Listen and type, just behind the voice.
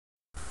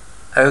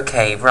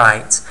Okay,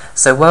 right.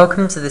 So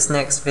welcome to this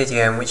next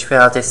video in which we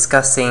are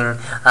discussing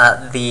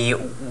the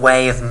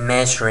way of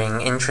measuring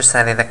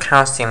intracellular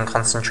calcium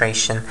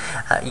concentration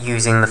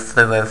using the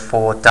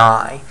Fluo-4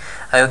 dye.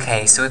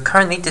 Okay, so we've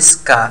currently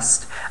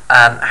discussed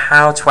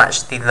how to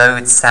actually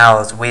load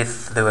cells with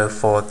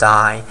Fluo-4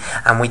 dye,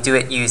 and we do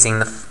it using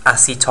the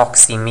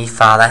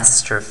acetoxy-methyl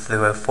ester of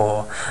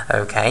Fluo-4.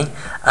 Okay,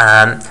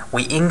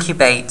 we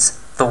incubate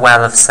the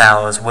well of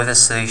cells with a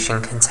solution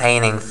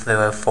containing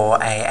Fluo-4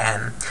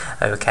 AM.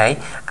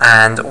 Okay,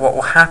 and what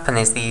will happen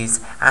is these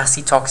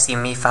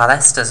acetoxy-methyl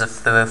esters of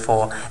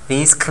Fluo-4,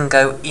 these can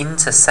go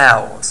into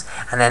cells,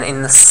 and then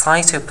in the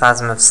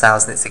cytoplasm of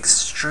cells, and it's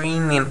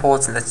extremely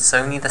important that it's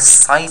only the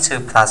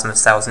cytoplasm of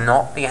cells,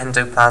 not the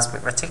endoplasmic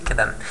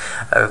reticulum.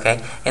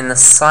 Okay, in the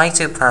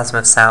cytoplasm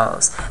of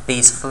cells,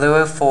 these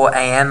Fluo-4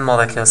 AM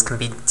molecules can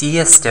be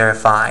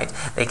deesterified.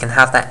 They can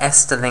have their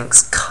ester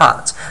links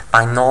cut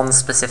by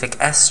non-specific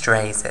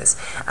esterases,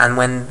 and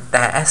when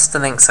their ester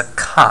links are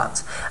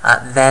cut,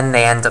 then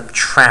they end up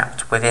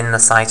trapped within the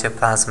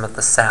cytoplasm of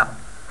the cell.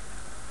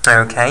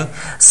 Okay,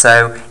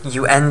 so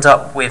you end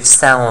up with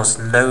cells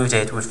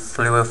loaded with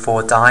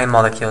Fluo-4 dye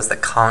molecules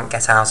that can't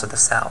get out of the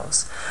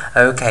cells.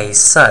 Okay,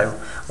 so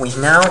we've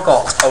now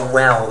got a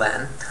well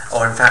then,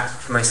 or in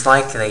fact most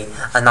likely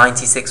a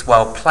 96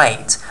 well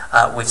plate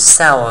with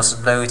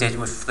cells loaded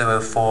with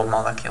Fluo-4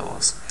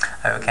 molecules.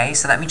 Okay,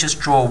 so let me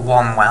just draw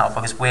one well,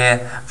 because we're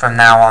from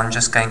now on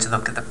just going to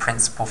look at the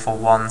principle for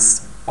one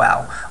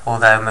well,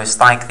 although most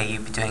likely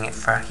you'd be doing it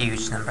for a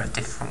huge number of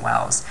different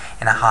wells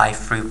in a high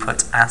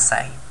throughput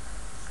assay.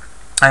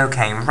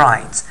 Okay,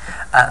 right,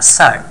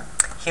 so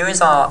here is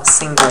our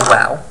single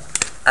well,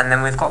 and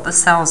then we've got the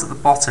cells at the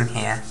bottom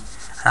here,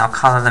 and I'll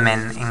colour them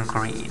in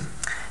green.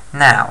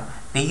 Now,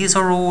 these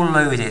are all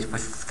loaded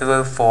with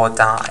Fluo-4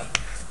 dye.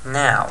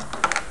 Now,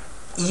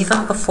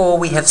 even before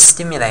we have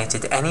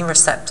stimulated any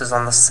receptors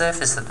on the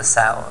surface of the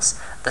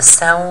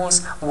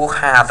cells will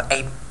have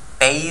a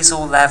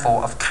basal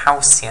level of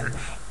calcium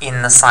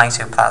in the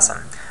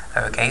cytoplasm.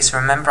 Okay, so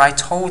remember I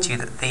told you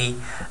that the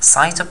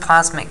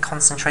cytoplasmic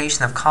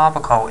concentration of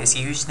carbachol is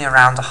usually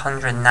around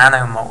 100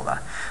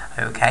 nanomolar.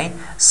 Okay,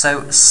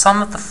 so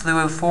some of the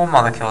Fluo-4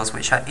 molecules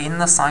which are in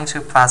the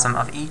cytoplasm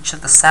of each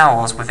of the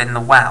cells within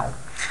the well,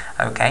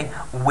 okay,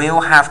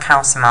 will have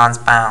calcium ions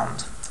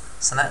bound.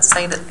 So let's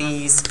say that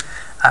these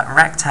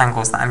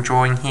rectangles that I'm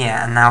drawing here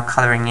and now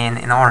colouring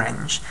in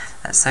orange,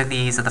 so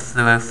these are the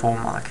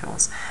Fluo-4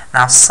 molecules.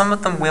 Now some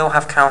of them will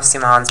have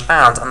calcium ions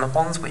bound, and the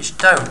ones which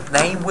don't,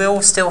 they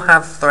will still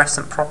have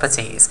fluorescent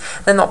properties.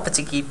 They're not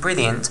particularly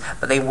brilliant,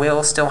 but they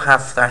will still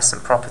have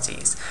fluorescent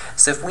properties.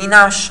 So if we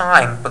now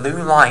shine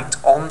blue light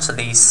onto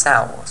these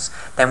cells,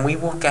 then we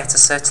will get a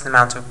certain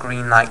amount of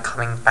green light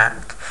coming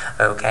back.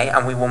 Okay,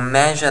 and we will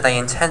measure the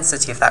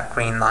intensity of that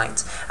green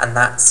light, and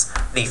that's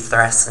the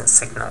fluorescent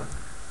signal.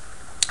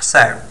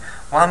 So,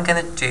 what I'm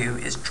going to do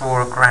is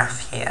draw a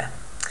graph here.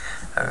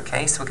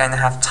 Okay, so we're going to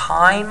have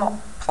time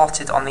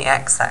plotted on the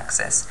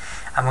x-axis,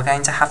 and we're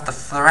going to have the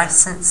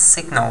fluorescent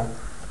signal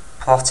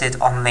plotted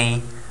on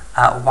the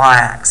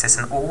y-axis,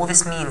 and all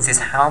this means is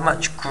how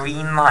much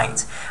green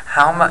light,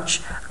 how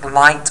much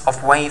light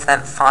of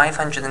wavelength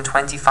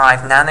 525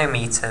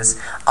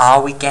 nanometers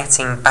are we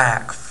getting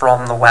back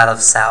from the well of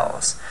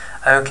cells.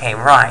 Okay,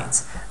 right,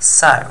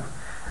 so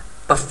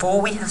before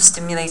we have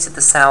stimulated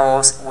the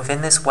cells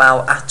within this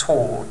well at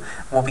all,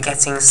 we'll be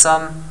getting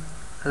some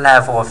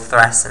level of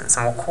fluorescence,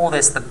 and we'll call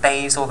this the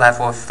basal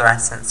level of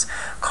fluorescence,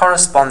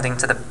 corresponding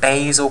to the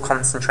basal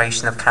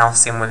concentration of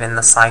calcium within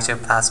the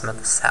cytoplasm of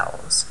the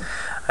cells.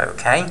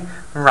 Okay,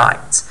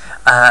 right.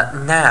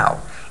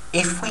 Now,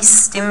 if we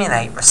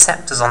stimulate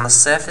receptors on the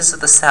surface of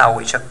the cell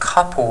which are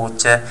coupled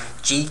to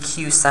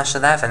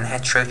GQ/11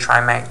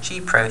 heterotrimeric G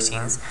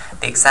proteins,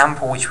 the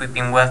example which we've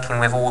been working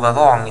with all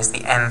along is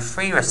the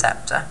M3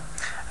 receptor.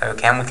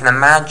 Okay, and we can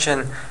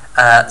imagine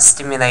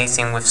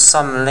stimulating with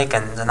some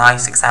ligand, a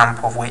nice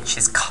example of which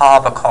is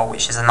carbachol,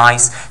 which is a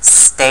nice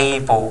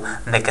stable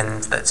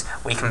ligand that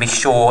we can be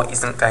sure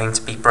isn't going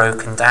to be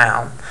broken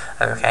down.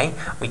 Okay,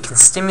 we can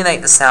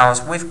stimulate the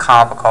cells with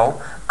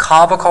carbachol.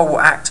 Carbachol will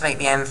activate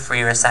the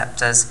M3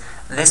 receptors.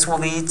 This will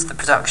lead to the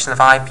production of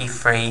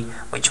IP3,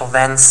 which will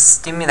then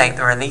stimulate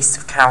the release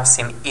of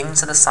calcium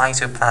into the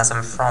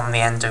cytoplasm from the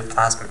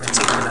endoplasmic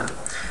reticulum.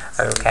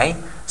 Okay,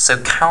 so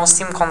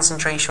calcium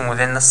concentration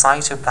within the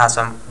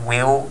cytoplasm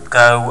will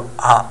go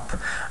up.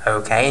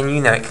 Okay, and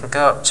you know it can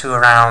go up to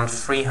around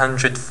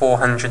 300,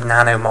 400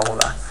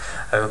 nanomolar.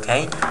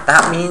 Okay,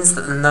 that means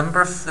that the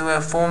number of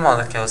Fluo-4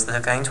 molecules that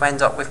are going to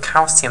end up with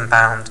calcium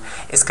bound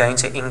is going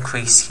to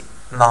increase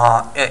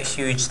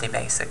hugely,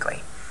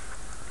 basically.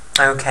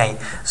 Okay,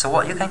 so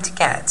what you're going to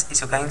get is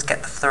you're going to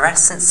get the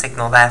fluorescent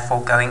signal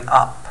therefore going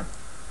up,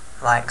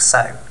 like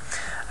so.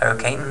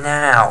 Okay,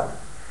 now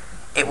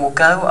it will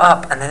go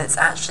up and then it's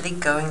actually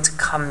going to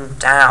come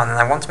down, and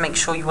I want to make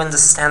sure you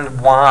understand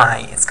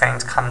why it's going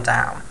to come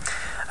down.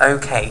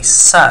 Okay,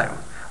 so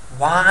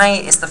why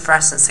is the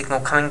fluorescent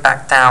signal coming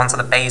back down to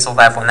the basal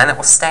level and then it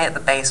will stay at the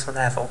basal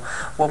level?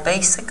 Well,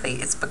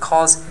 basically it's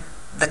because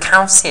the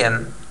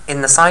calcium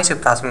in the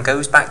cytoplasm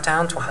goes back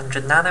down to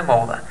 100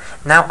 nanomolar.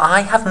 Now,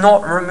 I have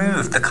not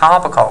removed the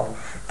carbachol.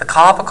 The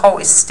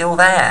carbachol is still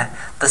there.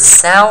 The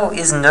cell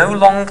is no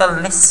longer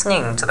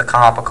listening to the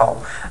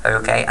carbachol,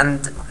 okay?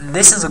 And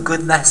this is a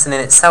good lesson in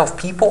itself.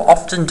 People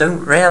often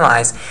don't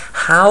realize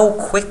how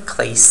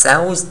quickly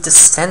cells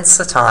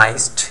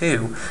desensitize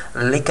to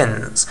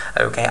ligands,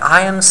 okay?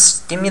 I am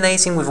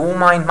stimulating with all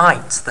my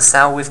might the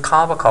cell with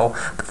carbachol,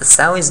 but the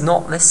cell is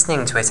not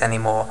listening to it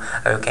anymore,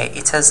 okay?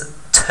 It has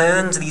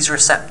turned these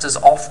receptors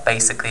off,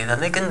 basically. The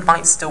ligand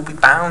might still be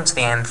bound to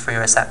the M3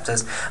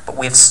 receptors, but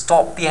we've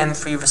stopped the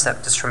M3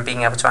 receptors from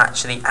being able to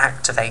actually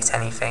activate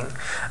anything,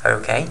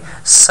 okay?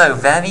 So,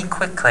 very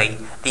quickly,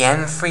 the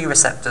M3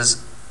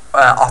 receptors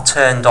are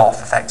turned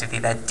off, effectively.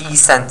 They're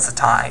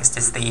desensitized,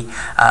 is the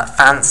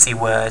fancy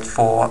word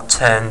for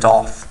turned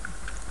off.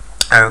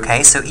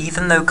 Okay, so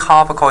even though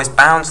carbachol is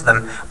bound to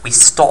them, we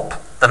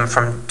stop them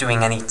from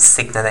doing any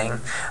signaling.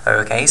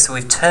 Okay, so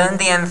we've turned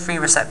the M3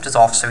 receptors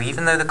off, so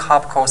even though the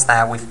carbachol is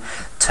there, we've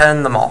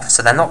turned them off,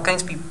 so they're not going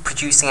to be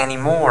producing any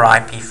more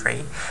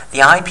IP3. The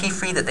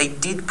IP3 that they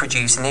did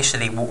produce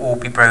initially will all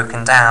be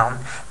broken down.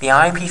 The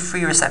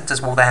IP3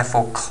 receptors will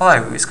therefore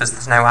close because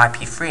there's no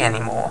IP3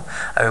 anymore,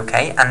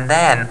 okay, and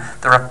then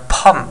there are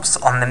pumps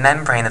on the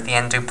membrane of the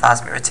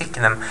endoplasmic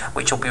reticulum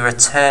which will be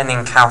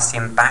returning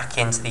calcium back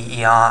into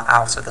the ER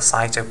out of the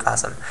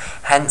cytoplasm.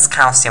 Hence,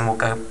 calcium will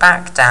go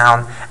back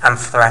down and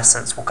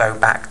fluorescence will go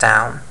back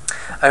down.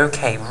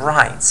 Okay,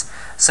 right.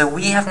 So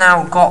we have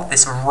now got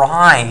this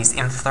rise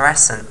in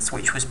fluorescence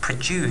which was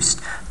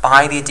produced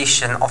by the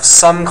addition of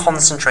some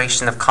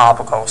concentration of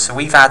carbachol. So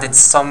we've added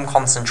some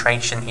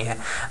concentration here.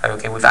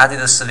 Okay, we've added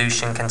a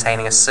solution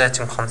containing a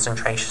certain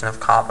concentration of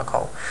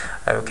carbachol.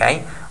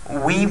 Okay,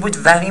 we would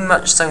very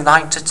much so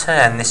like to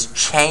turn this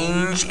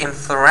change in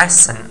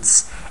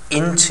fluorescence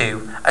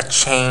into a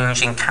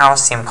change in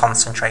calcium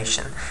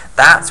concentration.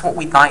 That's what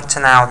we'd like to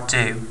now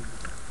do.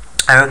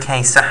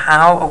 Okay, so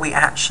how are we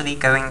actually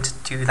going to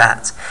do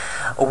that?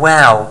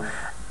 Well,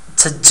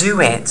 to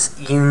do it,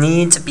 you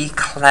need to be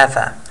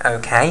clever,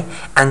 okay?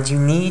 And you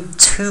need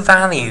two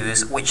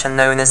values which are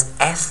known as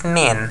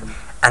Fmin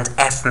and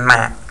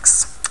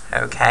Fmax,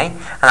 okay?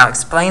 And I'll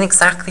explain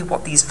exactly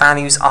what these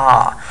values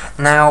are.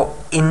 Now,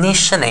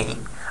 initially,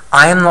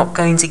 I am not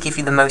going to give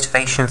you the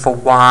motivation for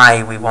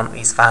why we want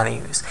these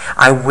values.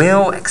 I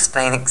will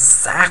explain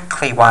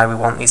exactly why we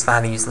want these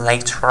values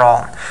later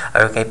on,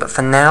 okay, but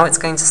for now it's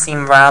going to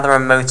seem rather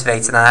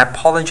unmotivated, and I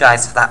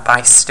apologize for that, but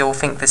I still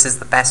think this is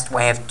the best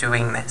way of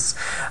doing this.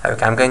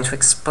 Okay, I'm going to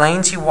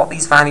explain to you what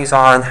these values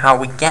are and how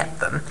we get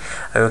them,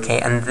 okay,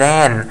 and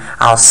then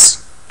I'll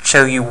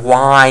show you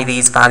why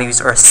these values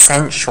are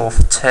essential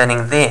for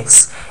turning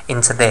this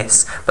into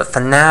this. But for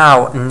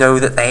now, know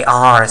that they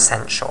are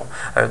essential.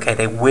 Okay,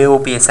 they will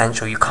be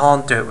essential. You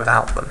can't do it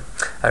without them.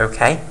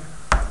 Okay,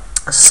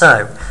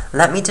 so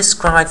let me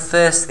describe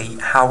firstly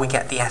how we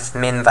get the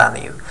Fmin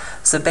value.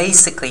 So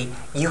basically,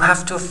 you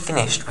have to have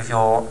finished with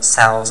your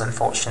cells,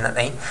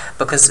 unfortunately,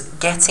 because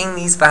getting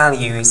these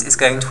values is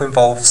going to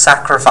involve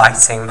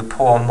sacrificing the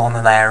poor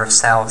monolayer of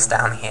cells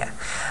down here.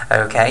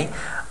 Okay,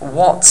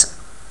 what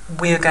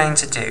we're going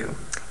to do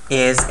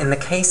is, in the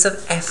case of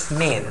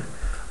Fmin,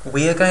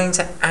 we are going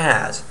to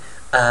add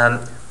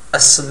a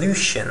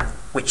solution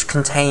which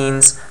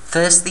contains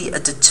firstly a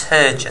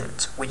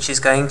detergent which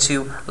is going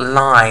to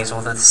lyse all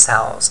of the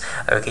cells.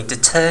 Okay,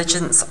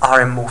 detergents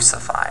are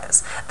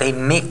emulsifiers. They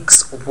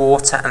mix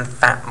water and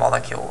fat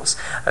molecules.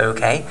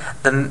 Okay,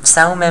 the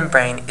cell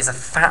membrane is a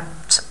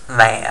fat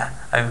layer,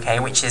 okay,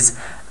 which is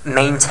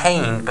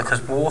maintained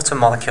because water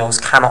molecules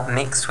cannot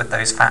mix with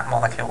those fat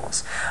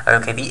molecules.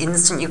 Okay, the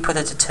instant you put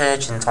a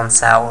detergent on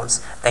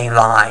cells, they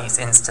lyse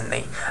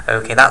instantly.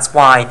 Okay, that's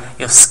why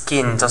your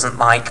skin doesn't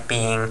like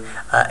being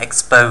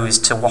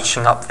exposed to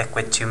washing up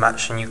liquid too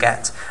much, and you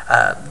get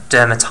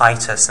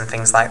dermatitis and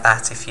things like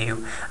that if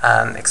you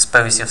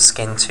expose your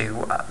skin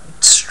to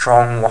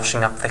strong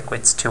washing up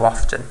liquids too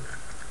often.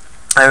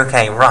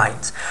 Okay,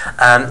 right.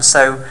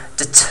 So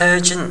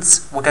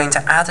detergents, we're going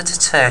to add a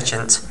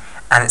detergent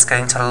and it's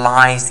going to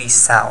lyse these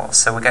cells.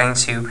 So we're going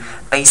to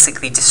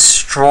basically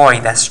destroy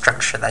their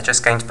structure. They're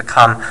just going to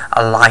become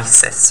a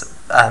lysis,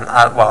 a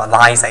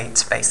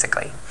lysate,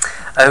 basically.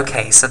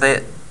 Okay, so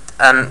the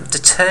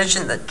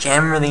detergent that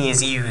generally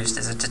is used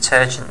is a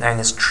detergent known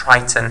as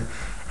Triton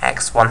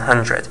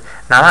X100.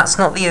 Now that's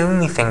not the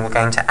only thing we're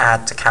going to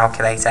add to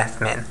calculate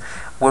Fmin.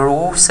 We're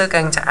also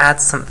going to add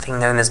something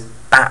known as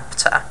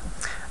Bapta,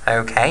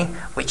 okay,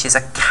 which is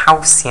a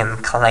calcium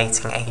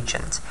chelating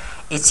agent.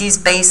 It is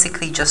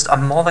basically just a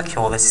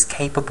molecule that is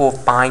capable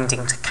of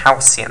binding to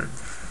calcium.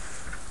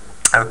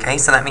 Okay,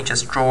 so let me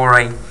just draw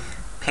a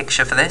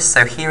picture for this.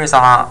 So here is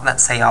our,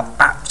 let's say, our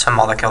Bapta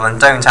molecule, and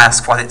don't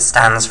ask what it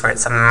stands for,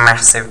 it's a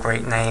massive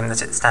great name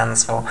that it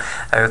stands for,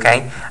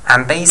 okay?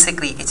 And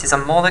basically it is a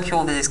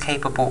molecule that is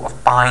capable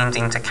of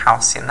binding to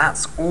calcium.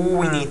 That's all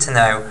we need to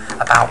know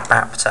about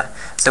Bapta.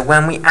 So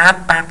when we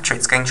add Bapta,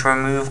 it's going to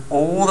remove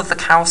all of the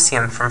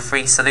calcium from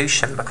free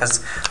solution,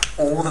 because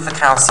all of the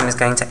calcium is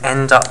going to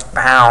end up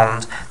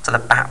bound to the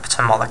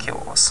Bapta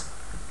molecules.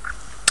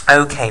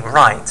 Okay,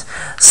 right.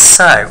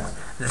 So,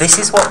 this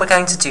is what we're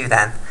going to do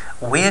then.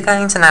 We're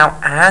going to now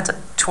add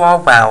to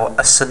our well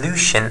a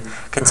solution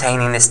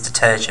containing this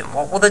detergent.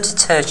 What will the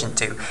detergent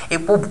do?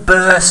 It will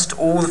burst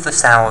all of the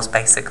cells,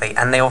 basically,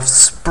 and they'll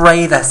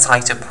spray their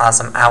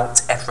cytoplasm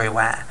out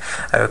everywhere.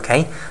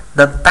 Okay?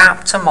 The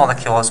Bapta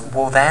molecules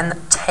will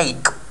then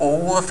take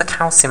all of the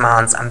calcium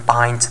ions and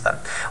bind to them.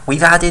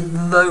 We've added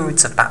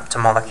loads of Bapta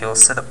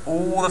molecules so that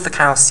all of the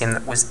calcium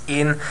that was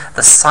in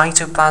the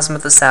cytoplasm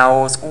of the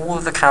cells, all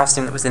of the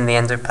calcium that was in the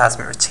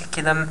endoplasmic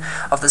reticulum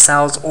of the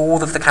cells,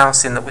 all of the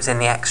calcium that was in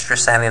the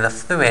extracellular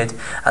fluid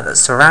that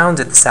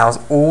surrounded the cells,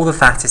 all of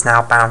that is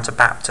now bound to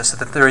Bapta so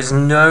that there is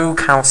no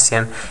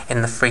calcium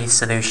in the free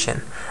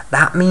solution.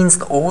 That means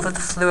that all of the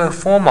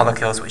Fluo-4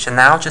 molecules, which are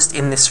now just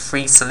in this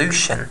free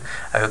solution,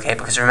 okay,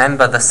 because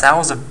remember the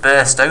cells have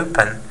burst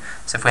open,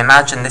 so if we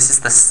imagine this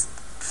is the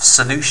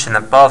solution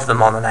above the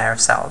monolayer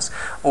of cells,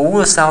 all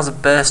the cells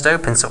have burst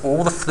open, so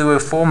all the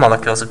Fluo-4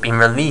 molecules have been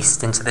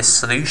released into this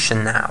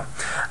solution now,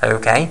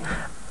 okay?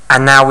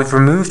 And now we've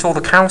removed all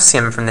the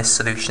calcium from this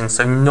solution,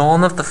 so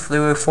none of the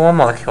Fluo-4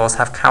 molecules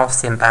have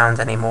calcium bound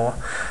anymore.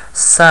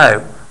 So,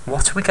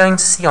 what are we going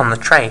to see on the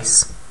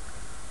trace?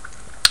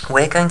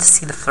 We're going to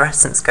see the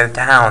fluorescence go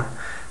down,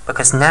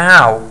 because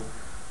now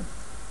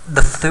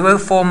the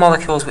Fluo-4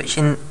 molecules which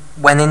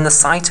when in the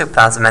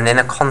cytoplasm and in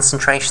a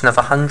concentration of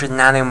 100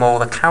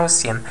 nanomolar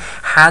calcium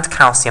had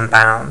calcium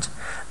bound,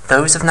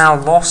 those have now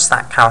lost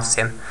that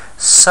calcium,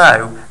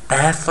 so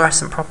their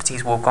fluorescent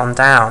properties will have gone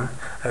down.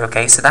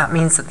 Okay, so that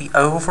means that the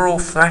overall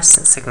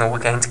fluorescence signal we're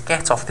going to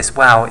get off this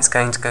well is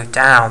going to go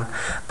down,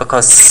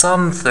 because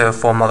some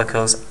Fluo-4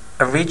 molecules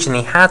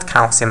originally had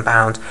calcium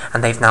bound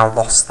and they've now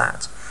lost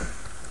that.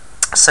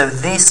 So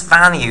this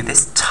value,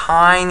 this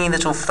tiny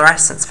little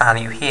fluorescence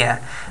value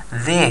here,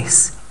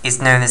 this is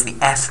known as the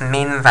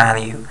F-min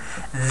value.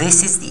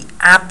 This is the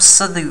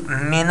absolute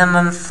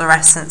minimum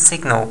fluorescent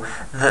signal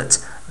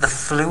that the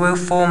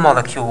Fluo-4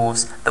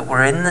 molecules that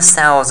were in the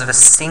cells of a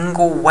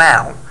single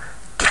well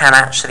can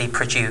actually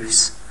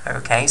produce.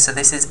 Okay, so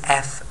this is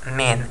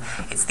F-min.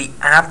 It's the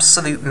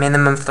absolute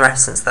minimum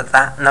fluorescence that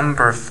that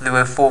number of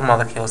Fluo-4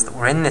 molecules that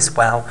were in this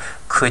well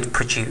could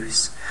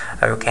produce.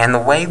 Okay, and the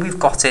way we've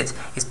got it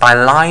is by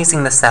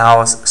lysing the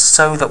cells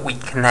so that we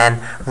can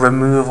then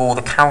remove all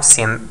the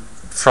calcium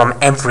from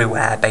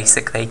everywhere,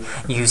 basically,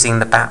 using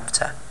the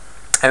Bapta.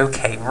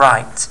 Okay,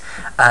 right.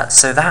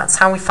 So that's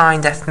how we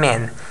find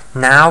F-min.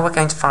 Now we're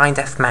going to find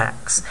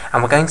F-max,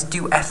 and we're going to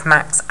do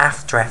F-max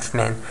after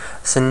F-min.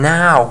 So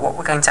now what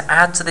we're going to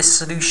add to this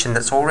solution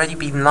that's already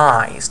been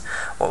lysed,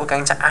 what we're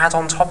going to add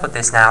on top of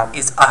this now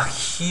is a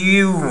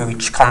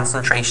huge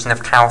concentration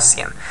of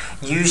calcium.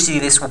 Usually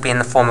this will be in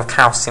the form of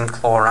calcium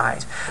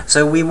chloride.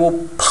 So we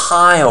will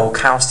pile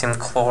calcium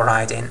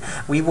chloride in.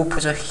 We will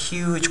put a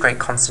huge, great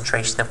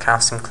concentration of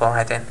calcium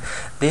chloride in.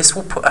 This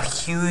will put a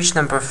huge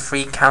number of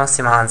free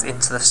calcium ions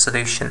into the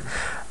solution.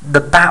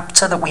 The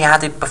Bapta that we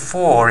added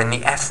before in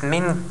the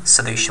F-min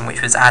solution,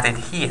 which was added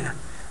here,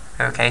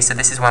 okay, so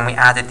this is when we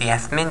added the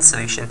F-min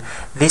solution,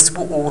 this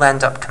will all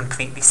end up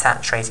completely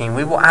saturating.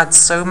 We will add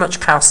so much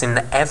calcium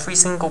that every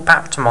single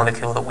Bapta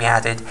molecule that we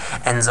added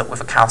ends up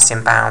with a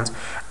calcium bound,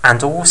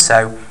 and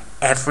also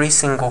every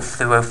single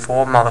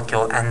Fluo-4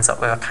 molecule ends up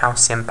with a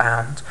calcium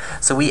bound.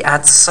 So we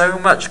add so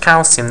much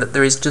calcium that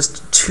there is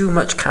just too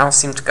much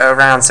calcium to go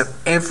around, so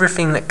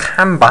everything that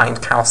can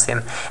bind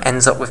calcium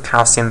ends up with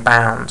calcium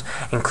bound,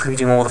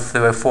 including all the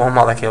Fluo-4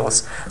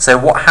 molecules. So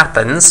what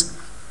happens?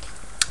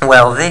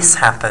 Well, this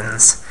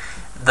happens.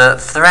 The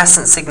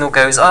fluorescent signal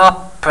goes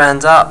up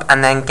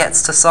and then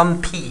gets to some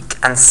peak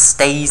and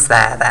stays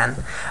there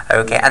then.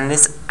 Okay, and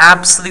this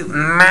absolute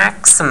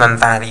maximum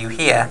value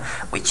here,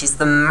 which is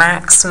the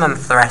maximum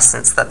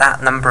fluorescence that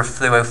that number of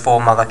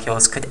Fluo-4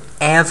 molecules could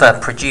ever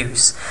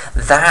produce,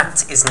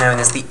 that is known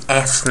as the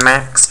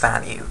F-max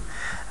value.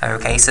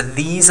 Okay, so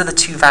these are the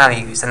two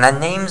values, and their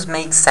names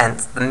make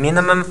sense. The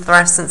minimum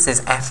fluorescence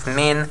is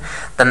F-min,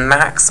 the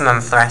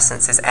maximum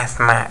fluorescence is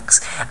F-max.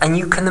 And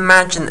you can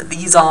imagine that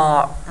these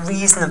are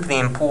reasonably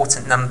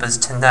important numbers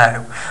to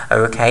know,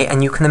 okay?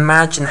 And you can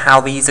imagine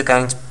how these are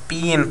going to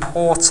be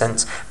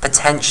important,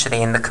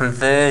 potentially, in the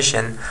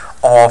conversion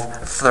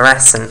of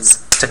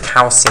fluorescence to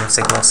calcium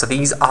signal. So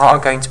these are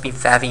going to be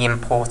very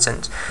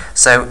important.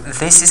 So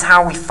this is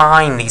how we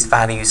find these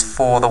values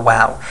for the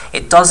well.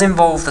 It does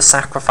involve the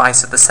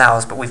sacrifice of the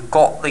cells, but we've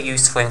got the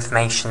useful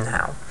information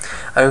now.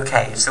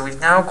 Okay, so we've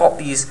now got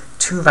these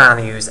two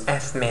values,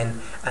 F-min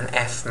and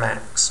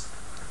F-max.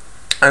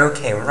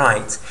 Okay,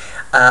 right.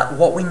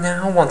 What we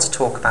now want to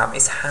talk about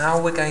is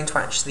how we're going to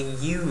actually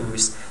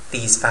use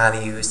these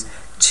values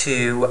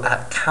to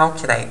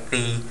calculate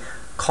the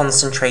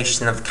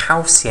concentration of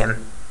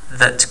calcium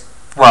that,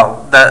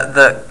 well,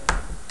 the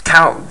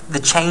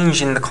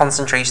change in the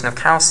concentration of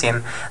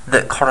calcium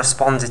that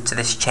corresponded to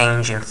this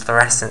change in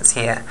fluorescence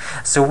here.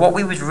 So what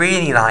we would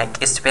really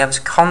like is to be able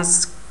to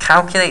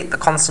calculate the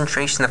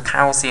concentration of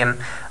calcium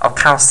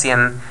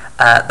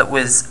that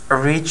was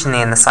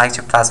originally in the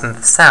cytoplasm of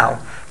the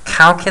cell,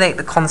 calculate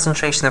the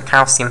concentration of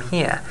calcium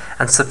here,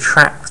 and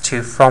subtract the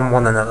two from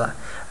one another.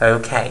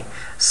 Okay,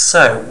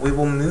 so we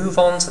will move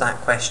on to that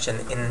question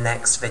in the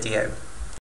next video.